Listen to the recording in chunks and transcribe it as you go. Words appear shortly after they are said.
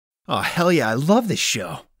Oh, hell yeah, I love this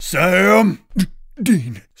show. Sam!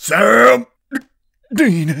 Dean! Sam!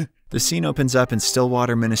 Dean! The scene opens up in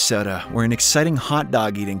Stillwater, Minnesota, where an exciting hot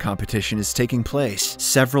dog eating competition is taking place.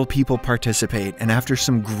 Several people participate, and after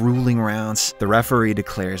some grueling rounds, the referee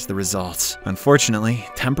declares the results. Unfortunately,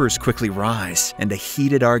 tempers quickly rise, and a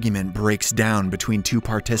heated argument breaks down between two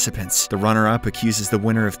participants. The runner-up accuses the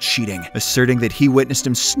winner of cheating, asserting that he witnessed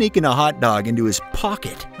him sneaking a hot dog into his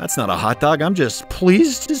pocket. That's not a hot dog, I'm just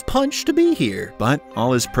pleased as punch to be here. But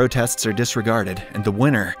all his protests are disregarded, and the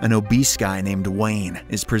winner, an obese guy named Wayne,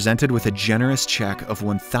 is presented with a generous check of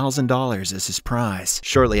 $1,000 as his prize.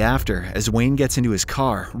 Shortly after, as Wayne gets into his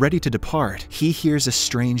car, ready to depart, he hears a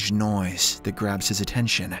strange noise that grabs his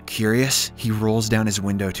attention. Curious, he rolls down his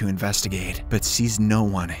window to investigate, but sees no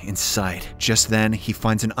one in sight. Just then, he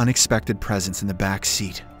finds an unexpected presence in the back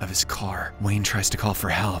seat of his car. Wayne tries to call for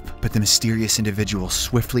help, but the mysterious individual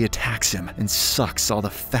swiftly attacks him and sucks all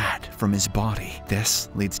the fat from his body. This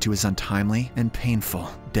leads to his untimely and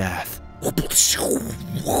painful death.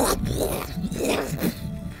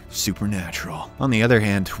 Supernatural. On the other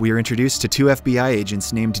hand, we are introduced to two FBI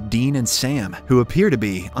agents named Dean and Sam, who appear to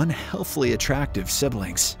be unhealthily attractive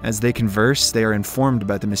siblings. As they converse, they are informed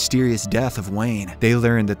about the mysterious death of Wayne. They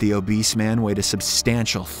learn that the obese man weighed a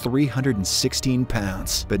substantial 316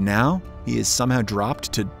 pounds, but now he is somehow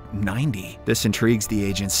dropped to 90. This intrigues the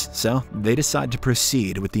agents, so they decide to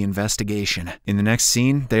proceed with the investigation. In the next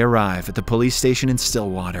scene, they arrive at the police station in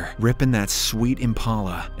Stillwater, ripping that sweet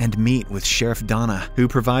Impala, and meet with Sheriff Donna, who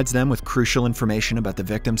provides them with crucial information about the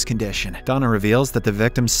victim's condition. Donna reveals that the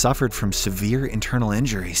victim suffered from severe internal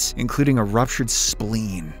injuries, including a ruptured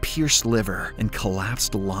spleen, pierced liver, and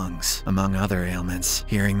collapsed lungs, among other ailments.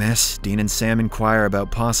 Hearing this, Dean and Sam inquire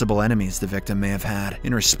about possible enemies the victim may have had.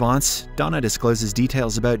 In response, Donna discloses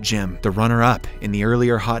details about Jim, the runner-up in the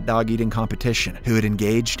earlier hot dog eating competition, who had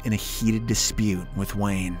engaged in a heated dispute with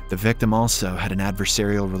Wayne. The victim also had an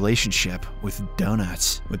adversarial relationship with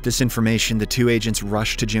donuts. With this information, the two agents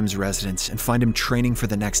rush to Jim's residence and find him training for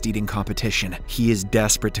the next eating competition. He is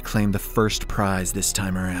desperate to claim the first prize this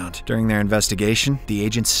time around. During their investigation, the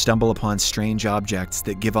agents stumble upon strange objects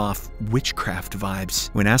that give off witchcraft vibes.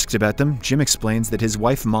 When asked about them, Jim explains that his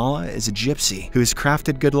wife Mala is a gypsy who has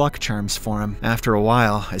crafted good luck charms for him. After a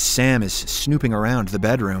while, as Sam is snooping around the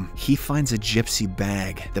bedroom, he finds a gypsy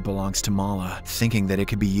bag that belongs to Mala. Thinking that it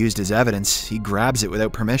could be used as evidence, he grabs it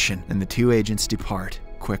without permission, and the two agents depart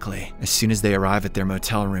quickly. As soon as they arrive at their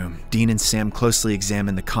motel room, Dean and Sam closely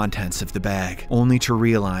examine the contents of the bag, only to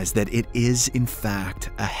realize that it is in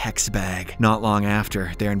fact a hex bag. Not long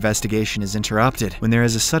after, their investigation is interrupted when there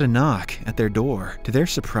is a sudden knock at their door. To their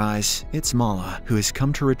surprise, it's Mala, who has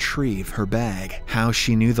come to retrieve her bag. How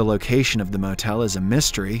she knew the location of the motel is a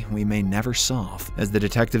mystery we may never solve. As the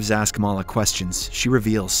detectives ask Mala questions, she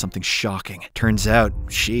reveals something shocking. Turns out,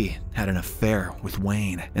 she had an affair with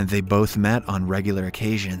Wayne, and they both met on regular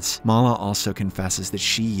occasions. Mala also confesses that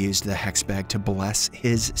she used the hex bag to bless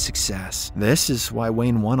his success. This is why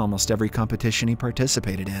Wayne won almost every competition he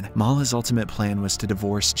participated in. Mala's ultimate plan was to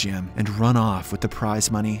divorce Jim and run off with the prize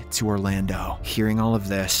money to Orlando. Hearing all of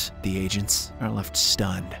this, the agents are left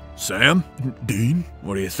stunned. Sam? Dean?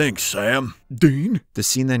 What do you think, Sam? Dean? The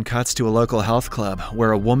scene then cuts to a local health club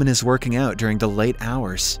where a woman is working out during the late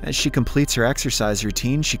hours. As she completes her exercise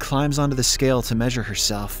routine, she climbs onto the scale to measure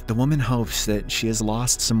herself. The woman hopes that she has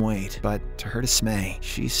lost some weight, but to her dismay,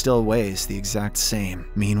 she still weighs the exact same.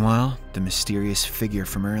 Meanwhile, the mysterious figure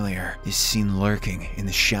from earlier is seen lurking in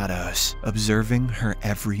the shadows, observing her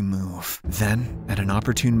every move. Then, at an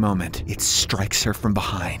opportune moment, it strikes her from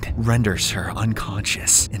behind, renders her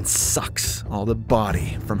unconscious, and sucks all the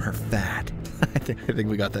body from her fat. I think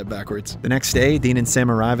we got that backwards. The next day, Dean and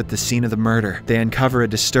Sam arrive at the scene of the murder. They uncover a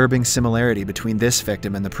disturbing similarity between this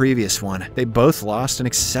victim and the previous one. They both lost an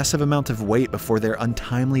excessive amount of weight before their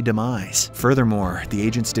untimely demise. Furthermore, the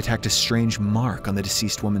agents detect a strange mark on the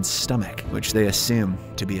deceased woman's stomach, which they assume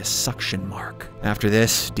to be a suction mark. After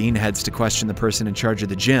this, Dean heads to question the person in charge of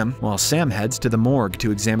the gym, while Sam heads to the morgue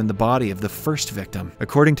to examine the body of the first victim.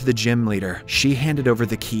 According to the gym leader, she handed over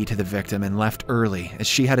the key to the victim and left early as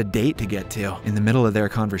she had a date to get to. In the middle of their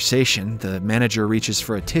conversation, the manager reaches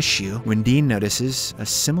for a tissue when Dean notices a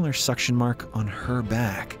similar suction mark on her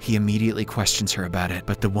back. He immediately questions her about it,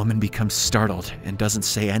 but the woman becomes startled and doesn't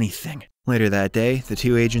say anything. Later that day, the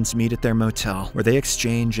two agents meet at their motel, where they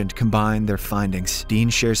exchange and combine their findings.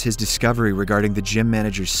 Dean shares his discovery regarding the gym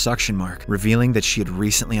manager's suction mark, revealing that she had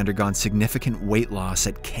recently undergone significant weight loss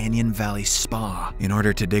at Canyon Valley Spa. In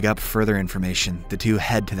order to dig up further information, the two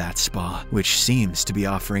head to that spa, which seems to be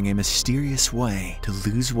offering a mysterious way to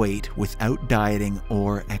lose weight without dieting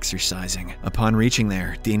or exercising. Upon reaching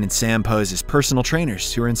there, Dean and Sam pose as personal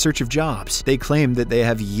trainers who are in search of jobs. They claim that they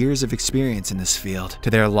have years of experience in this field.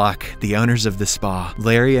 To their luck, the owners of the spa,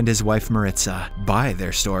 Larry and his wife Maritza, buy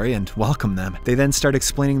their story and welcome them. They then start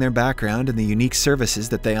explaining their background and the unique services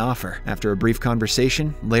that they offer. After a brief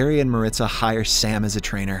conversation, Larry and Maritza hire Sam as a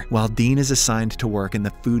trainer, while Dean is assigned to work in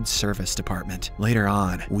the food service department. Later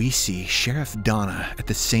on, we see Sheriff Donna at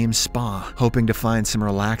the same spa, hoping to find some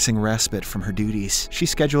relaxing respite from her duties. She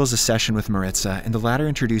schedules a session with Maritza, and the latter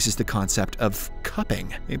introduces the concept of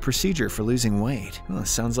cupping, a procedure for losing weight. Well,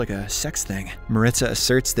 sounds like a sex thing. Maritza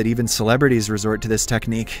asserts that even celebrities resort to this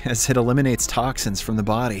technique, as it eliminates toxins from the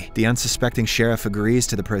body. The unsuspecting sheriff agrees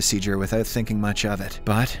to the procedure without thinking much of it.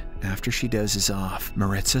 But after she dozes off,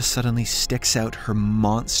 Maritza suddenly sticks out her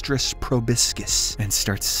monstrous proboscis and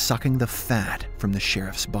starts sucking the fat from the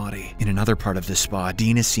sheriff's body. In another part of the spa,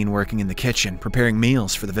 Dean is seen working in the kitchen, preparing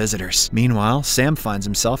meals for the visitors. Meanwhile, Sam finds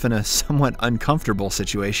himself in a somewhat uncomfortable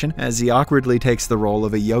situation as he awkwardly takes the role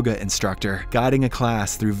of a yoga instructor, guiding a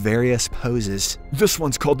class through various poses. This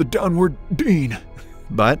one's called the Downward Dean.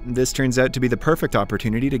 But this turns out to be the perfect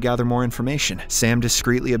opportunity to gather more information. Sam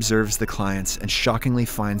discreetly observes the clients and shockingly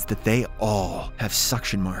finds that they all have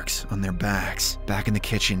suction marks on their backs. Back in the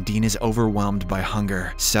kitchen, Dean is overwhelmed by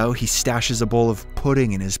hunger, so he stashes a bowl of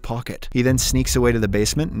pudding in his pocket. He then sneaks away to the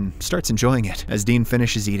basement and starts enjoying it. As Dean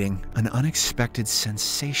finishes eating, an unexpected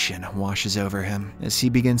sensation washes over him as he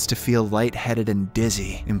begins to feel lightheaded and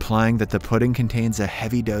dizzy, implying that the pudding contains a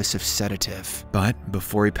heavy dose of sedative. But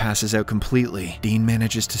before he passes out completely, Dean manages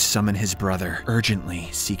to summon his brother, urgently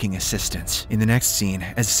seeking assistance. In the next scene,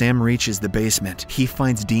 as Sam reaches the basement, he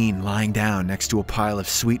finds Dean lying down next to a pile of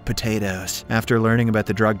sweet potatoes. After learning about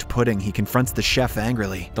the drugged pudding, he confronts the chef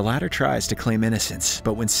angrily. The latter tries to claim innocence,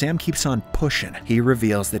 but when Sam keeps on pushing, he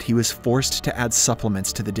reveals that he was forced to add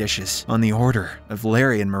supplements to the dishes on the order of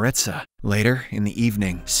Larry and Maritza. Later, in the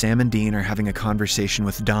evening, Sam and Dean are having a conversation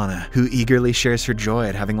with Donna, who eagerly shares her joy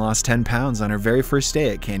at having lost 10 pounds on her very first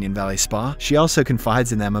day at Canyon Valley Spa. She also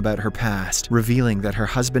confides in them about her past, revealing that her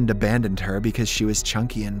husband abandoned her because she was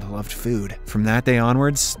chunky and loved food. From that day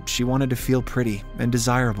onwards, she wanted to feel pretty and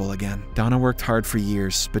desirable again. Donna worked hard for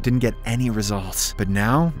years, but didn't get any results. But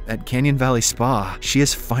now, at Canyon Valley Spa, she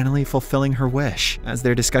is finally fulfilling her wish. As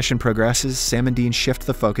their discussion progresses, Sam and Dean shift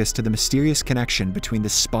the focus to the mysterious connection between the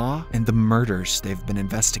spa and the murders they've been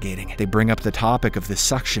investigating. They bring up the topic of the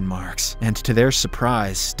suction marks, and to their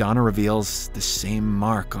surprise, Donna reveals the same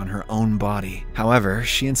mark on her own body. However,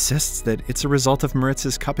 she insists that it's a result of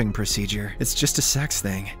Maritza's cupping procedure. It's just a sex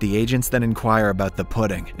thing. The agents then inquire about the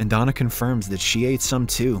pudding, and Donna confirms that she ate some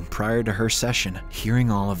too prior to her session.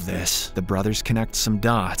 Hearing all of this, the brothers connect some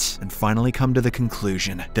dots and finally come to the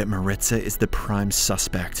conclusion that Maritza is the prime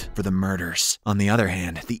suspect for the murders. On the other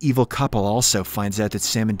hand, the evil couple also finds out that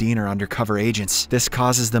Sam and Dean are undercover agents. This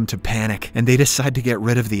causes them to panic, and they decide to get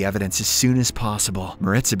rid of the evidence as soon as possible.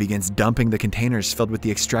 Maritza begins dumping the containers filled with the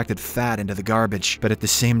extracted fat into the garbage, but at the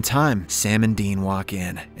same time, Sam and Dean walk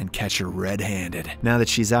in and catch her red-handed. Now that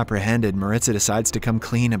she's apprehended, Maritza decides to come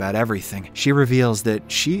clean about everything. She reveals that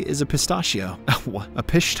she is a pistachio, a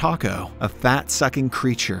pish taco, a fat-sucking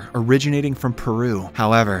creature originating from Peru.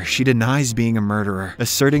 However, she denies being a murderer,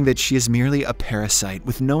 asserting that she is merely a parasite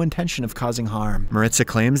with no intention of causing harm. Maritza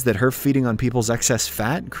claims that her feeding on people's excess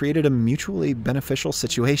fat created a mutually beneficial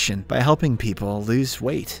situation by helping people lose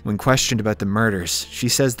weight. When questioned about the murders, she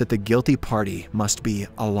says that the guilty party must be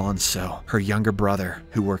Alonso, her younger brother,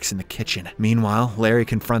 who works in the kitchen. Meanwhile, Larry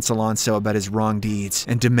confronts Alonso about his wrong deeds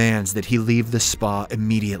and demands that he leave the spa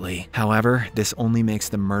immediately. However, this only makes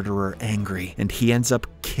the murderer angry, and he ends up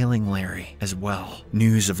killing Larry as well.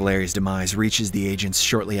 News of Larry's demise reaches the agents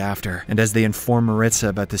shortly after, and as they inform Maritza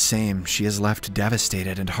about the same, she is left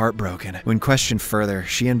devastated and heartbroken. When questioned further,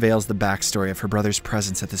 she unveils the backstory of her brother's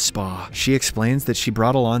presence at the spa. She explains that she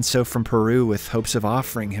brought Alonso from Peru with hopes of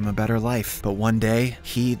offering him a better life, but one day,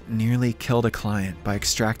 he nearly killed a client by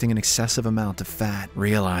extracting an excessive amount of fat.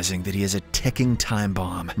 Realizing that he is a ticking time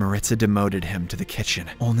bomb, Maritza demoted him to the kitchen,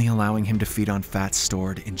 only allowing him to feed on fat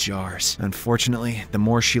stored in jars. Unfortunately, the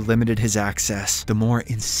more she limited his access, the more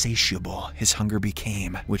insatiable his hunger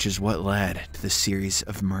became, which is what led to the series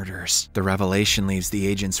of murders. The revelation leaves the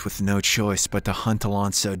agents brothers with no choice but to hunt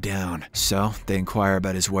Alonso down, so they inquire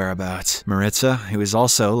about his whereabouts. Maritza, who is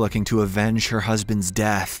also looking to avenge her husband's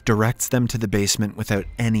death, directs them to the basement without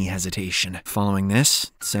any hesitation. Following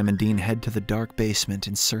this, Sam and Dean head to the dark basement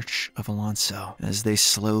in search of Alonso. As they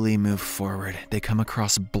slowly move forward, they come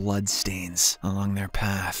across bloodstains along their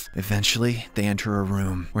path. Eventually, they enter a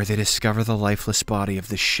room where they discover the lifeless body of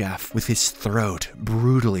the chef with his throat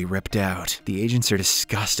brutally ripped out. The agents are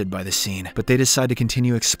disgusted by the scene, but they decide to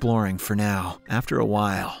continue exploring for now. After a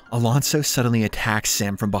while, Alonso suddenly attacks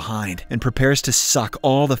Sam from behind and prepares to suck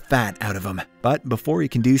all the fat out of him. But before he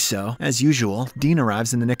can do so, as usual, Dean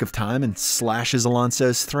arrives in the nick of time and slashes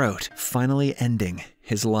Alonso's throat, finally ending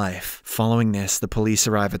his life. Following this, the police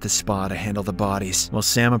arrive at the spa to handle the bodies. While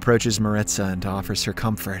Sam approaches Maritza and offers her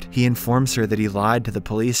comfort, he informs her that he lied to the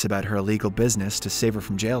police about her illegal business to save her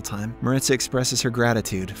from jail time. Maritza expresses her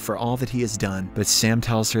gratitude for all that he has done, but Sam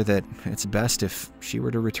tells her that it's best if she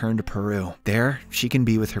were to return to Peru. There, she can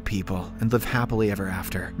be with her people and live happily ever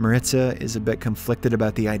after. Maritza is a bit conflicted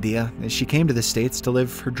about the idea, as she came to the States to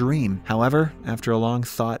live her dream. However, after a long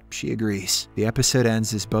thought, she agrees. The episode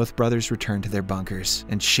ends as both brothers return to their bunkers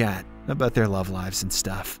and chat about their love lives and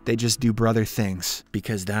stuff. They just do brother things,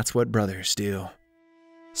 because that's what brothers do.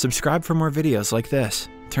 Subscribe for more videos like this,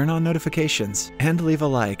 turn on notifications, and leave a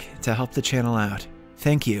like to help the channel out.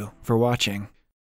 Thank you for watching.